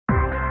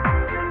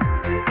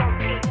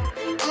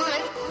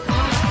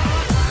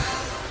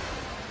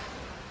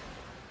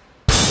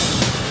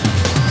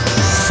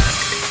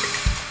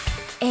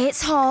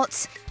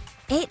hot,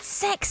 it's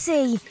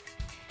sexy,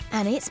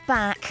 and it's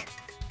back.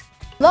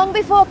 Long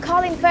before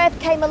Colin Firth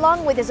came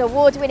along with his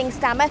award-winning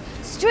stammer,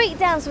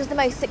 StreetDance was the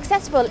most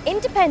successful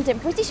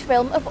independent British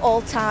film of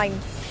all time.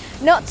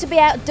 Not to be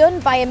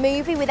outdone by a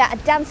movie without a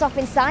dance-off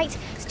in sight,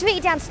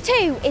 StreetDance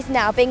 2 is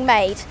now being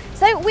made.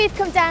 So we've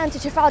come down to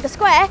Trafalgar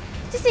Square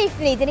to see if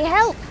they need any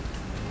help.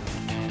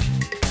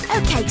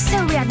 OK,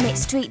 so we admit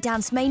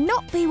StreetDance may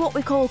not be what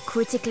we call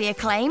critically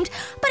acclaimed,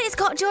 but it's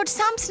got George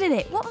Sampson in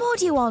it. What more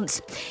do you want?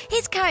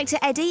 His character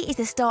Eddie is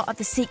the star of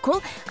the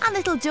sequel, and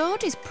little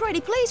George is pretty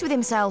pleased with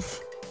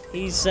himself.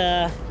 He's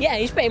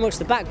pretty much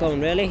the backbone,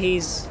 really.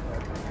 He's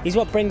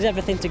what brings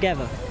everything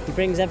together. He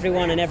brings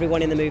everyone and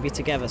everyone in the movie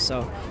together.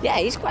 So yeah,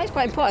 he's quite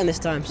important this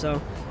time.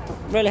 So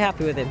really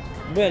happy with him.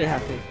 Really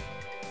happy.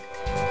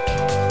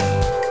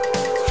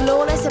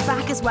 Flawless are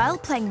back as well,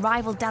 playing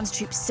rival dance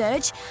troupe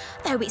Surge,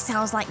 though it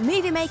sounds like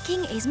movie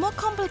making is more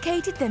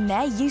complicated than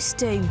they're used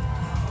to.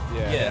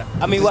 Yeah.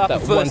 I mean, what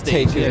happened first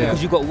take,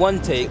 because you've got one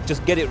take,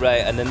 just get it right,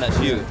 and then that's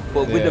you.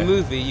 But with the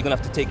movie, you're gonna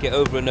have to take it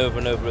over and over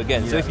and over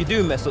again. So if you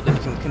do mess up, then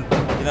you can you know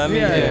what I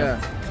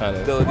mean? Kind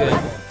of. Go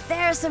again.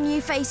 There are some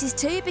new faces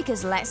too,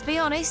 because let's be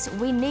honest,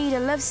 we need a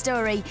love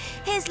story.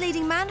 Here's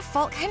leading man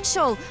Falk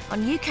Henschel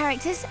on new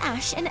characters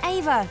Ash and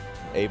Ava.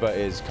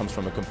 Ava comes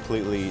from a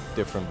completely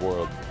different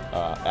world.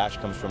 Ash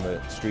comes from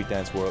a street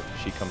dance world,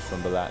 she comes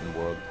from the Latin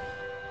world.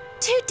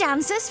 Two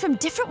dancers from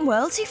different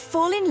worlds who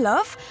fall in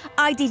love?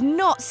 I did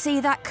not see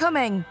that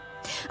coming.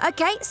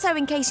 OK, so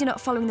in case you're not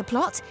following the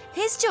plot,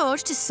 here's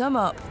George to sum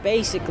up.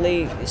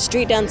 Basically,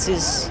 street dance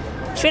is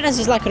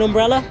like an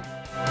umbrella.